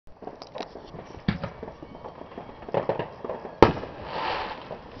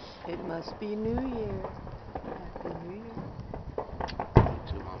Must be New Year. Happy New Year.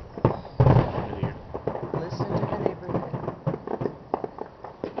 Too long. New Year. Listen to the neighborhood.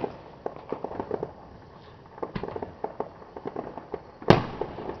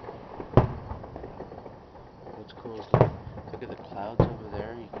 What's cool is look at the clouds over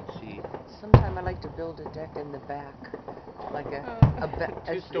there. You can see. Sometime I like to build a deck in the back, like a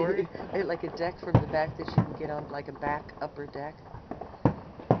two-story, like a deck from the back that you can get on, like a back upper deck.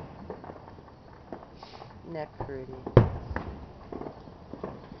 Isn't that pretty?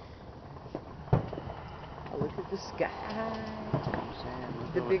 Oh, look at the sky.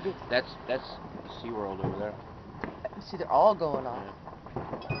 The big. That's SeaWorld over there. See, they're all going off.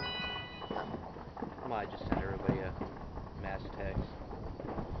 Well, I just sent everybody a mass text.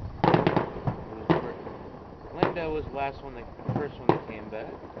 Linda was the first one that came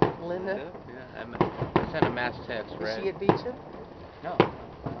back. Linda? Yeah, I sent a mass text. Is she at Beecham? No,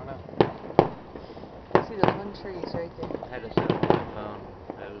 I don't know. See those one trees right there. I had to send it on my phone.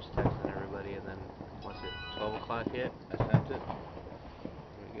 I was texting everybody, and then once it 12 o'clock hit, I sent it.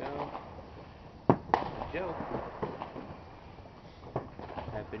 There we go. Joe.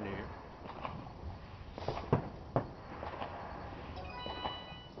 Happy New Year.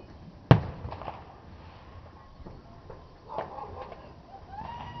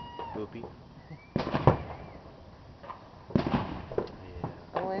 Poopy. Yeah.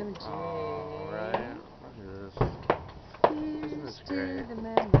 OMG. Alright. Look at this. Isn't this great? The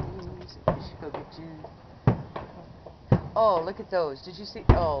memories. Oh, look at those. Did you see?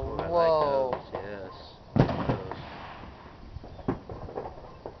 Oh, Ooh, whoa. I like those. Yes. Those.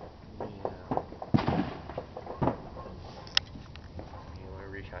 Yeah. You want to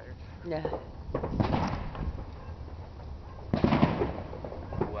retire? Yeah.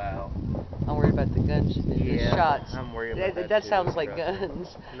 Wow. I'm worried about the guns, the shots. I'm worried about that That too, sounds like trust me.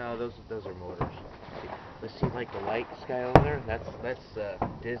 guns. No, those are motors. Let's see, like the light sky over there. That's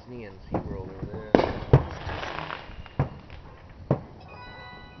Disney and SeaWorld over there.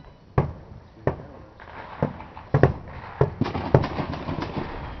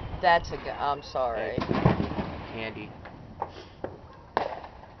 That's a gun. I'm sorry. Candy.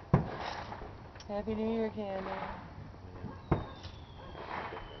 Happy New Year, Candy.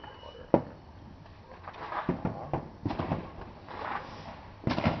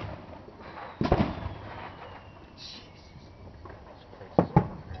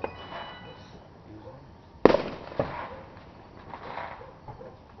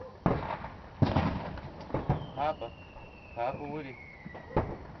 Papa Woody.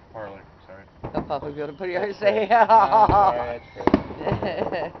 Parlor, sorry. Oh, Papa, go to put your That's say. I'm sorry,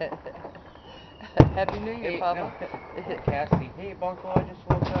 Happy New Year, hey, Papa. No. Cassie, hey, Bunko, I just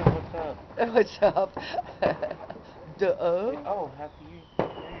woke up. What's up? What's up? Duh. Oh, Happy New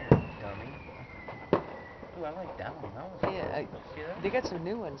Year, dummy. Ooh, I like that one. That was Yeah, cool. See that? they got some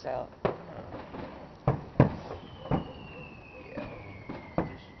new ones out. Yeah.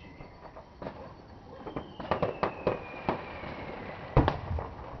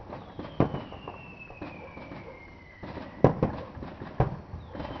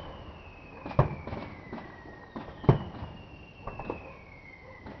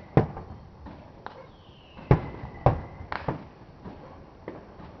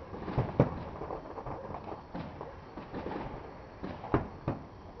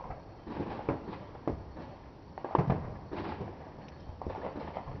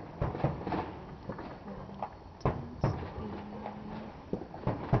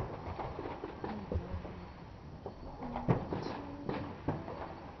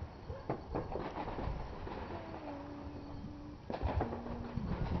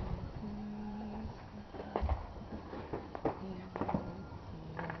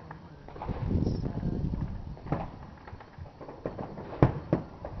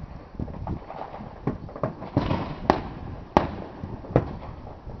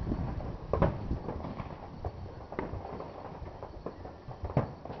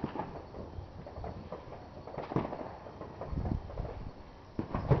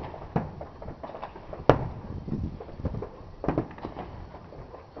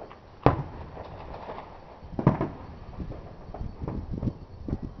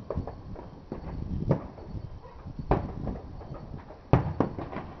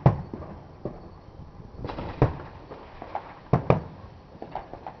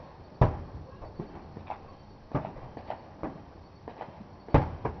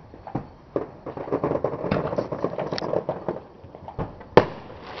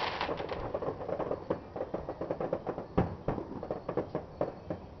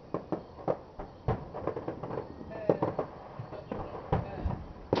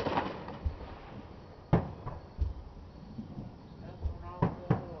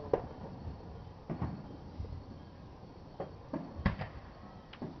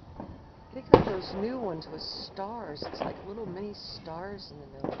 those new ones with stars. It's like little mini stars in the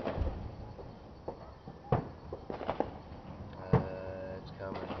middle. It's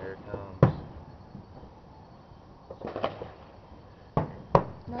coming. Here it comes.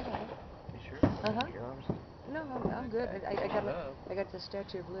 No, no. You sure? Uh-huh. Your arms? No, I'm good. I got the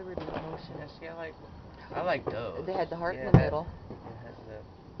Statue of Liberty in motion. Yeah, see, I like those. They had the heart yeah, in the middle. It has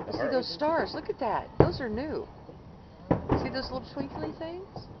the See heart those was stars? Look at that. Those are new. See those little twinkly things?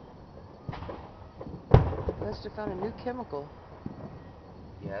 Must have found a new chemical.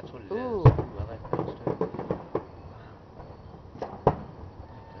 Yeah, that's what it Ooh. is. Ooh, I like those too. I like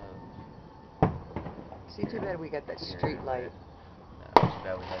those. See, too bad we got that street light. No, too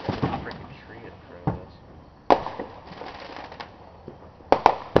bad we had that freaking tree in front of us.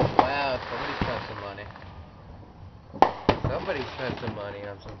 Wow, somebody spent some money. Somebody spent some money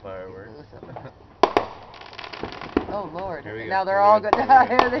on some fireworks. Oh Lord! Here we go. Now they're all good.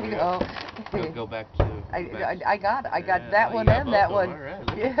 There they go. Go back to. I got that one and that one.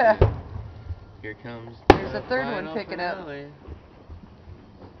 Right, yeah. Here comes. There's a third one picking finale. up.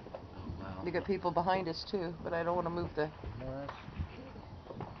 Oh wow. We got people behind us too, but I don't want to move the. No,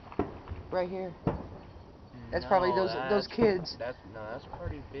 Right here. That's probably those kids. That's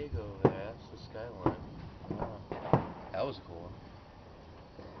pretty big over there. That's the skyline. Wow. That was cool.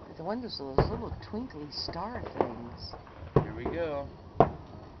 The ones with those little twinkly star things. Here we go.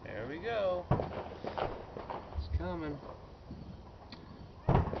 There we go. It's coming.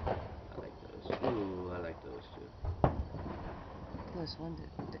 I like those. Ooh, I like those too. Those ones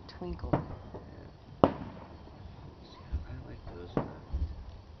that twinkle. Yeah. See, I like those.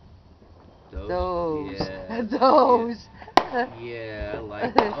 Those. Yeah. Those. Yeah, I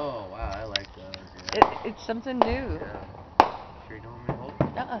like. Oh wow, I like those. Yeah. It's something new. Yeah. Sure you don't want me to hold?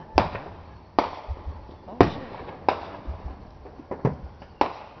 Oh shit.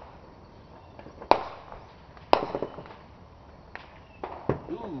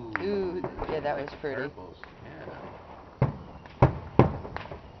 Ooh, yeah, that was pretty. Purples. Yeah.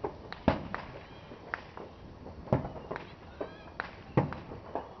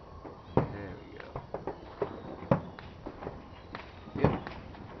 There we go. Yep.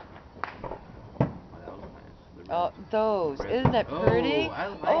 Oh, that was nice. Oh, those. Isn't that pretty? Oh, I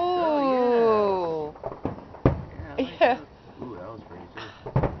like oh. those. Yeah. Yeah, I like those. Ooh, that was pretty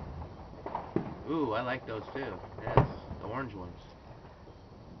too. Ooh, I like those too. Yes, the orange ones.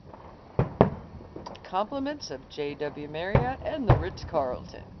 Compliments of JW Marriott and the Ritz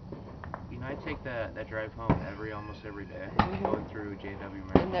Carlton. You know, I take that drive home almost every day, going through JW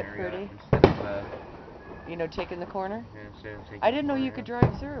Marriott. Isn't that pretty? Instead of taking the corner. yeah, instead of taking. I didn't know you could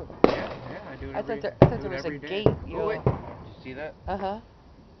drive through. Yeah, I do it every. I thought there was a gate. Oh wait, did you see that?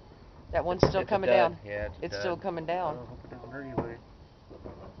 That one's still coming down. Yeah, it's still coming down. Oh, hope it doesn't hurt anybody.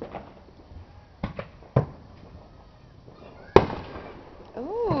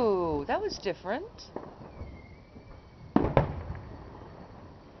 Ooh, that was different.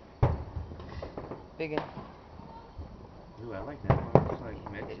 Big one. Ooh, I like that one. It's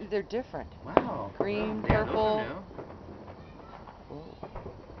like mixed. They're different. Wow. Green, yeah, purple. Those are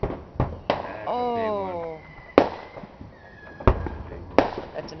new. That's Oh. a big one.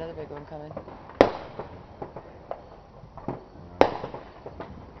 That's another big one coming.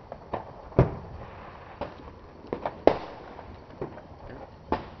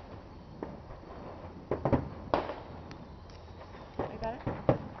 I got it.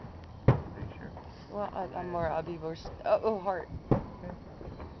 Pretty sure. Well, I'll be more. Oh, heart.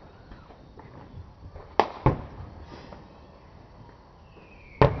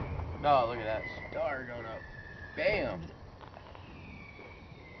 Oh, look at that star going up. Bam.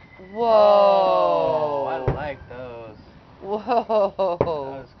 Whoa. Oh, I like those. Whoa. That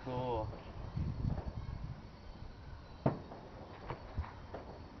was cool.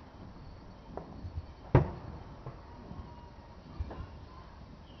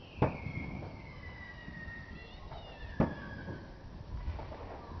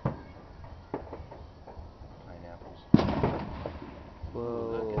 Pineapples. Whoa.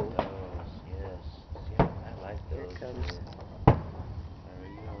 Ooh, look at those. Yes. See, I like those. Here it comes. There we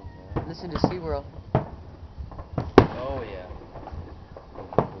go. Yeah. Listen to SeaWorld. Oh, yeah.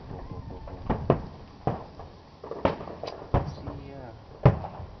 See,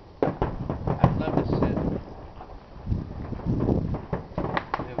 I'd love to sit.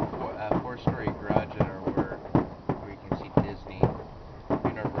 We have a four-story garage at our work where you can see Disney,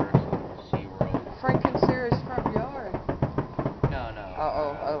 Universal, SeaWorld. Frank and Sarah's front yard. No.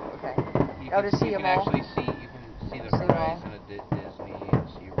 Okay. You to see can them all. actually see, you can see the horizon of Disney and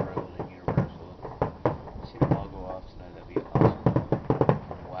SeaWorld and Universal. See them all go off tonight. That'd be awesome.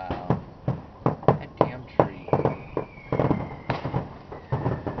 Wow.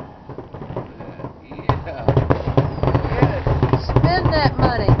 that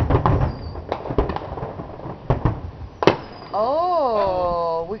money.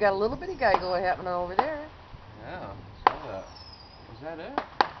 Oh, we got a little bitty giggle happening over there. Yeah, I saw that. Is that it?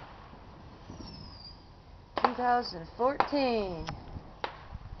 2014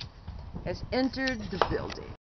 has entered the building.